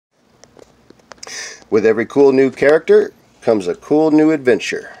With every cool new character comes a cool new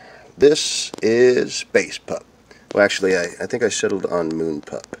adventure. This is Space Pup. Well, actually, I think I settled on Moon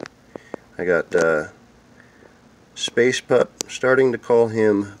Pup. I got Space Pup, starting to call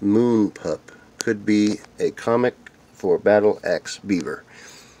him Moon Pup. Could be a comic for Battle Axe Beaver.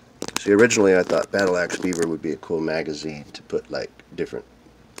 See, originally I thought Battle Axe Beaver would be a cool magazine to put like different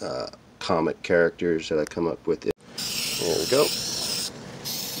comic characters that I come up with. There we go.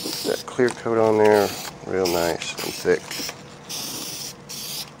 That clear coat on there, real nice and thick.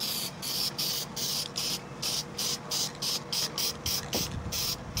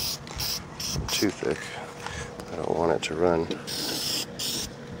 Too thick. I don't want it to run.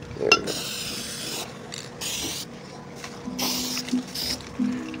 There we go.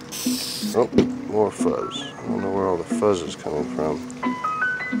 Oh, more fuzz. I don't know where all the fuzz is coming from.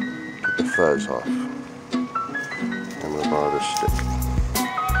 Get the fuzz off. I'm going to borrow this stick.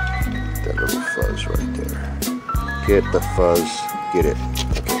 That little fuzz right there. Get the fuzz. Get it.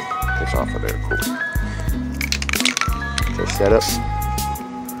 Okay, it's off of there. Cool. Okay, set up.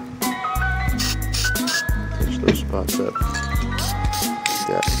 Touch those spots up.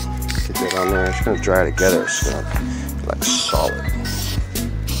 Yeah, get that on there. It's going to dry together. It's going to be like solid.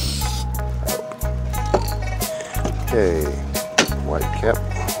 Okay, white cap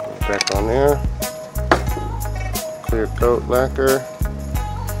back on there, clear coat lacquer,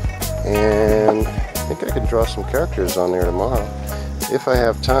 and I think I could draw some characters on there tomorrow if I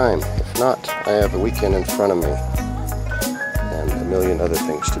have time. If not, I have the weekend in front of me and a million other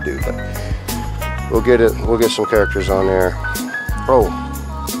things to do, but we'll get some characters on there. Oh,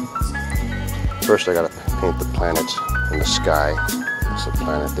 first I gotta paint the planets in the sky. There's a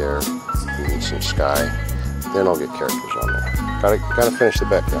planet there, we need some sky. Then I'll get characters on there. Gotta finish the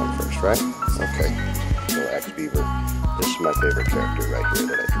background first, right? Okay. So Axe Beaver. This is my favorite character right here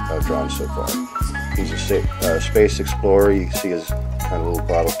that I've drawn so far. He's a space explorer. You see his kind of little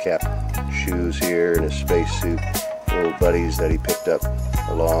bottle cap shoes here and his space suit. Little buddies that he picked up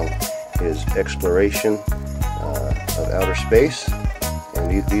along his exploration of outer space.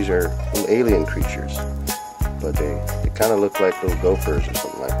 And these are little alien creatures, but they kind of look like little gophers or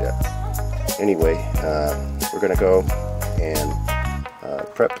something like that. Anyway, we're going to go and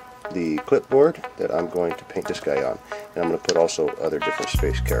prep the clipboard that I'm going to paint this guy on. And I'm going to put also other different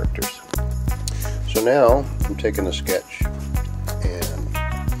space characters. So now I'm taking a sketch and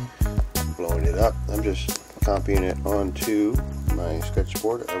blowing it up. I'm just copying it onto my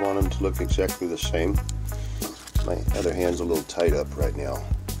sketchboard. I want them to look exactly the same. My other hand's a little tied up right now.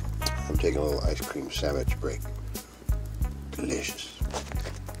 I'm taking a little ice cream sandwich break. Delicious.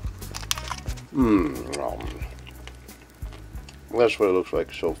 That's what it looks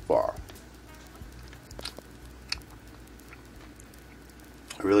like so far.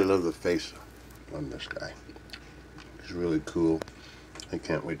 I really love the face on this guy. He's really cool. I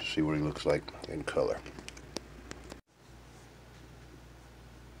can't wait to see what he looks like in color.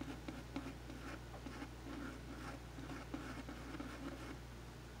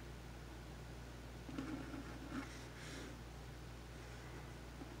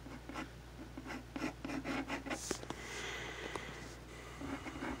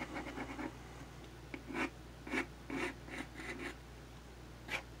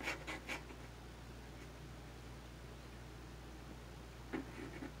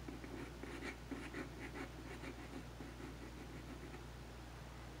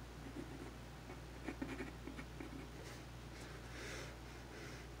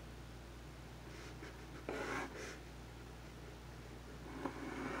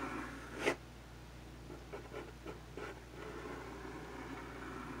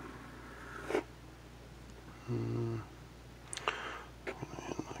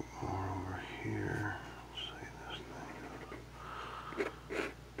 Like more over here. See this thing.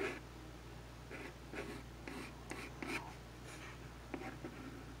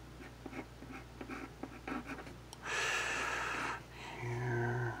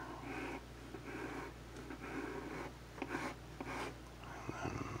 Here.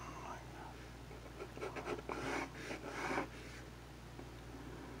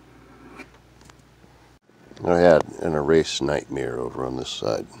 And then I had an erase nightmare over on this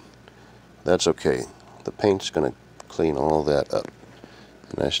side. That's okay. The paint's going to clean all that up.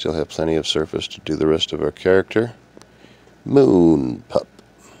 And I still have plenty of surface to do the rest of our character. Moon Pup.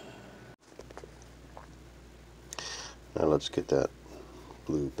 Now let's get that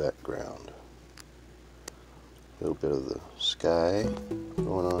blue background. A little bit of the sky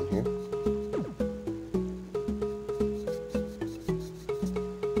going on here.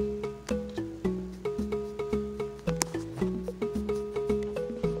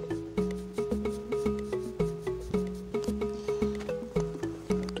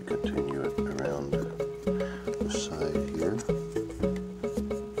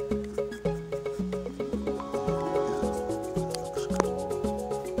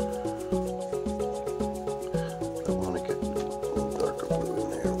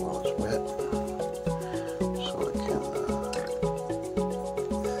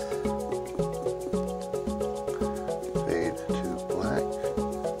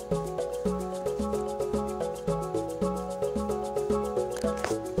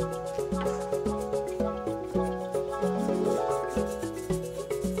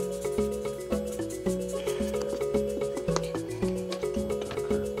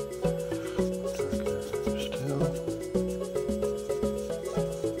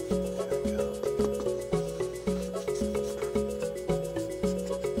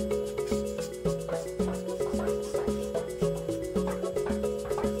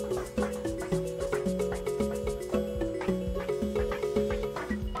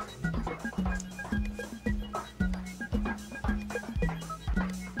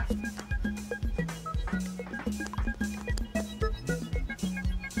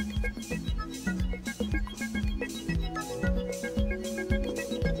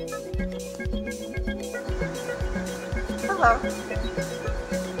 Alright,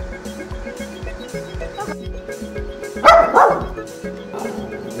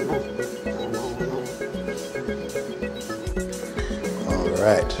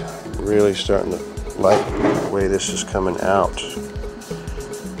 really starting to like the way this is coming out.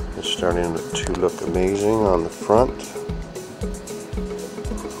 It's starting to look amazing on the front.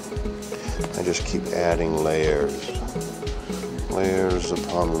 I just keep adding layers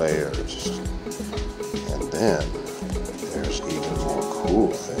upon layers. And then there's even more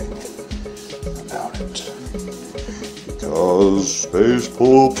cool thing about it. Because Space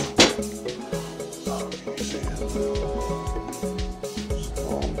Pulp.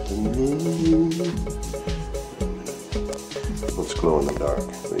 Let's glow in the dark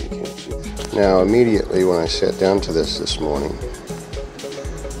so you can't see. Now immediately when I sat down to this morning,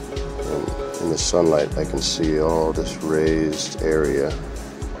 in the sunlight I can see all this raised area,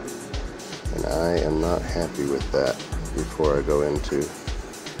 and I am not happy with that. Before I go into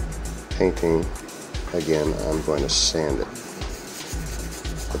painting again, I'm going to sand it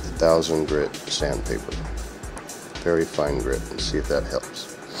with 1000 grit sandpaper, very fine grit, and see if that helps.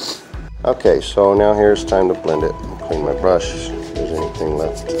 Okay, so now here's time to blend it. I'll clean my brush if there's anything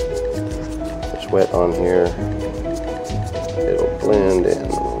left that's wet on here. It'll blend in a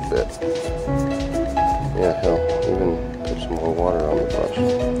little bit. Yeah, hell, even put some more water on the brush.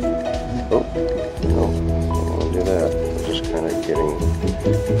 Oh, no, don't want to do that. I'm just kind of getting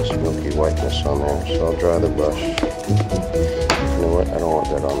this milky whiteness on there, so I'll dry the brush. You know what, I don't want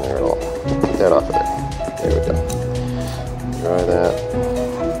that on there at all. Get that off of there. There we go. Dry that.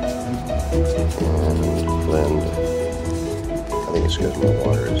 And blend. I think it's because my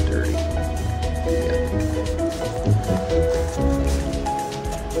water is dirty. Yeah.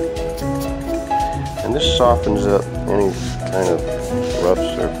 And this softens up any kind of rough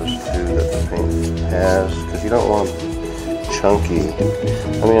surface too that the paint has, because you don't want chunky.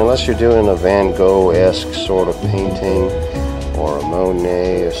 I mean, unless you're doing a Van Gogh-esque sort of painting or a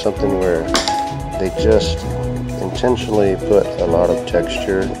Monet or something where they just intentionally put a lot of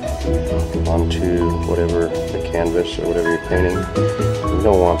texture onto whatever the canvas or whatever you're painting. You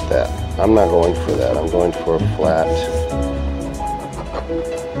don't want that. I'm not going for that. I'm going for a flat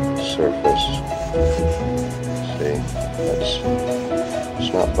surface. See,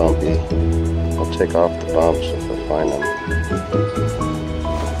 it's not bumpy. I'll take off the bumps if I find them.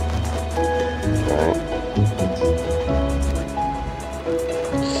 Alright.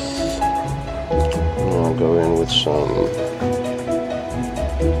 I'll go in with some.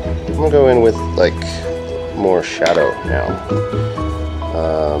 I'm gonna go in with like more shadow now.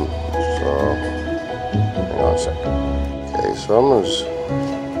 So hang on a second. Okay, so I'm gonna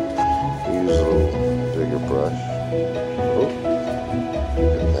use a little bigger brush. Oh, look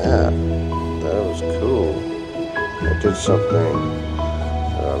at that. That was cool. I did something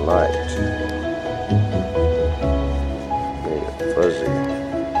that I liked. Made it fuzzy.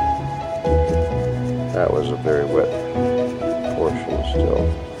 That was a very wet portion still.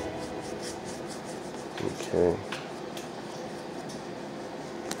 Okay.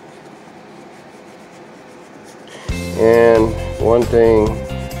 And one thing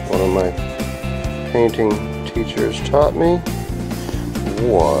one of my painting teachers taught me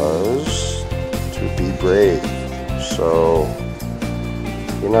was to be brave. So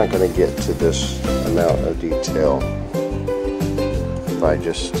you're not going to get to this amount of detail by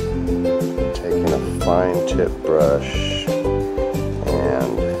just taking a fine tip brush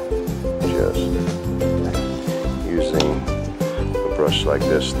and just using a brush like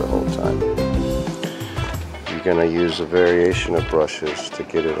this the whole time. You're going to use a variation of brushes to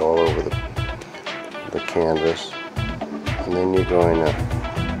get it all over the canvas, and then you're going to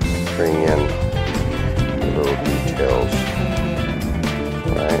bring in the little details.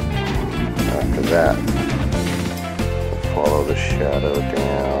 Right? After that, follow the shadow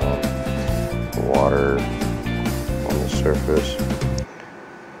down, water on the surface,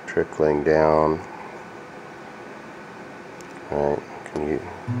 trickling down. Right? Can you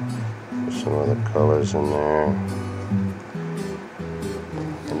put some other colors in there?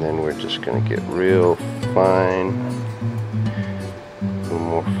 And then we're just going to get real fine, a little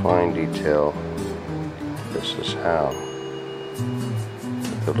more fine detail. This is how.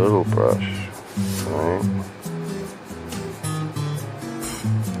 With a little brush, right?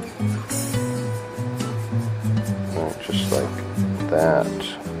 Right, just like that.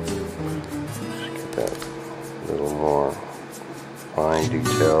 Just get that little more fine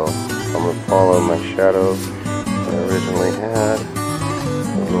detail. I'm going to follow my shadow that I originally had.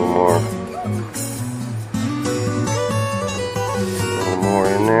 A little more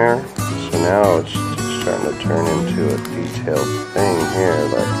in there. So now it's starting to turn into a detail.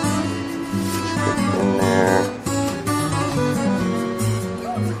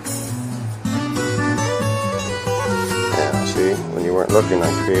 looking,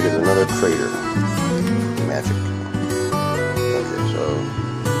 I created another crater. Magic. Okay, so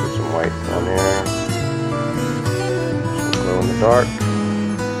put some white on there. Some glow in the dark.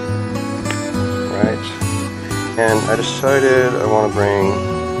 Right. And I decided I want to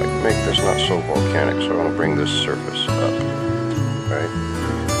make this not so volcanic, so I want to bring this surface up. Right?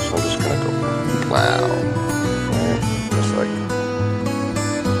 So I'm just going to go wow. Right? Just like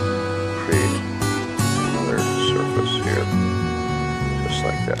create another surface here. Just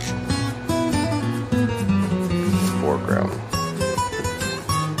like that. Foreground.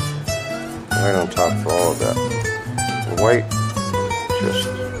 Right on top of all of that. The white just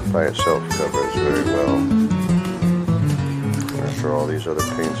by itself covers very well. After all these other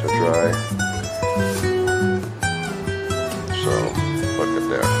paints are dry. So, look at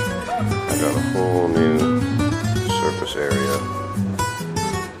that. I got a whole new surface area.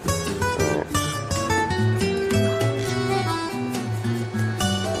 Right.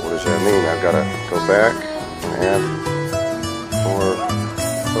 What does that mean? I've got to go back and add more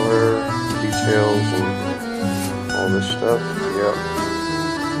color, details, and all this stuff. Yep.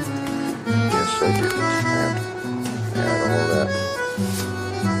 Yes, I do. Add all that.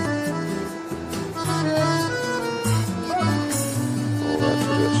 All that to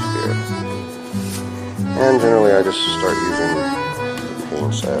this here. And generally I just start using the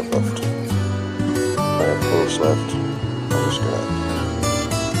paints I have left. If I have paints left, I'm just going to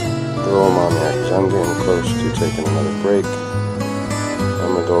throw them on there because I'm getting close to taking another break.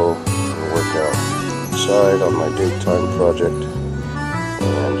 I'm going to go and work outside on my daytime project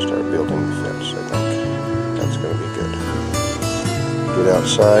and start building the fence, I think. That's going to be good. Get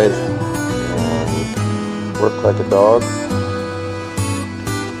outside and work like a dog.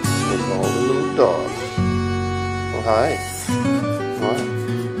 With all the little dogs. Oh, hi. What?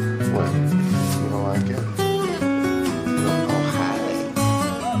 What? You don't like it? Oh, hi.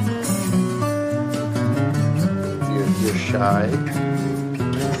 You're shy?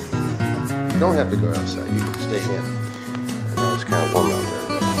 You don't have to go outside. You can stay in. It's kind of warm out there.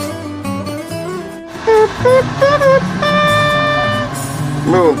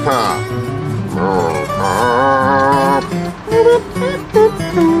 Moon Pop. Moon Pop.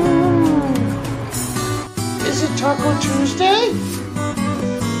 Is it Taco Tuesday?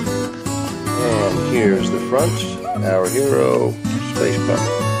 And here's the front, our hero, Space Pop.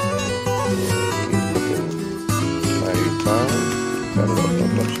 He's looking mighty fine. Got it open.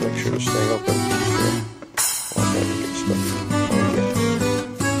 Let's make sure to stay open. I'll have to get stuff.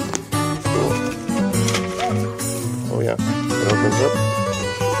 Oh yeah, it opens up.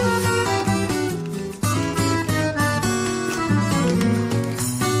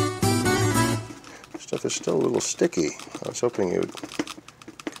 Stuff is still a little sticky. I was hoping it would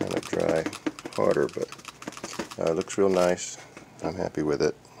kind of dry harder, but it looks real nice. I'm happy with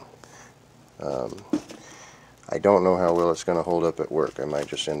it. I don't know how well it's going to hold up at work. I might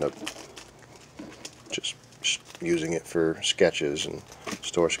just end up just using it for sketches and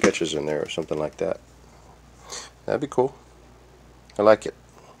store sketches in there or something like that. That'd be cool. I like it.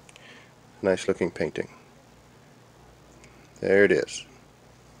 Nice looking painting. There it is.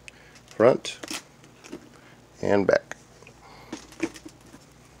 Front and back.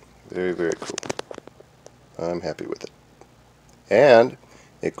 Very, very cool. I'm happy with it. And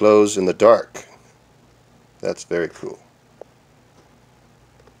it glows in the dark. That's very cool.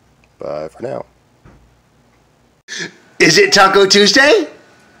 Bye for now. Is it Taco Tuesday?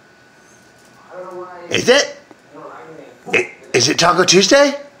 Is it? Is it Taco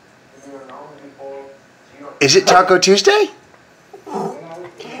Tuesday? Is it Taco Tuesday?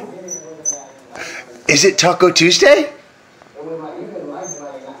 Is it Taco Tuesday?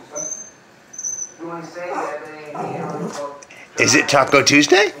 Is it Taco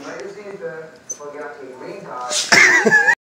Tuesday?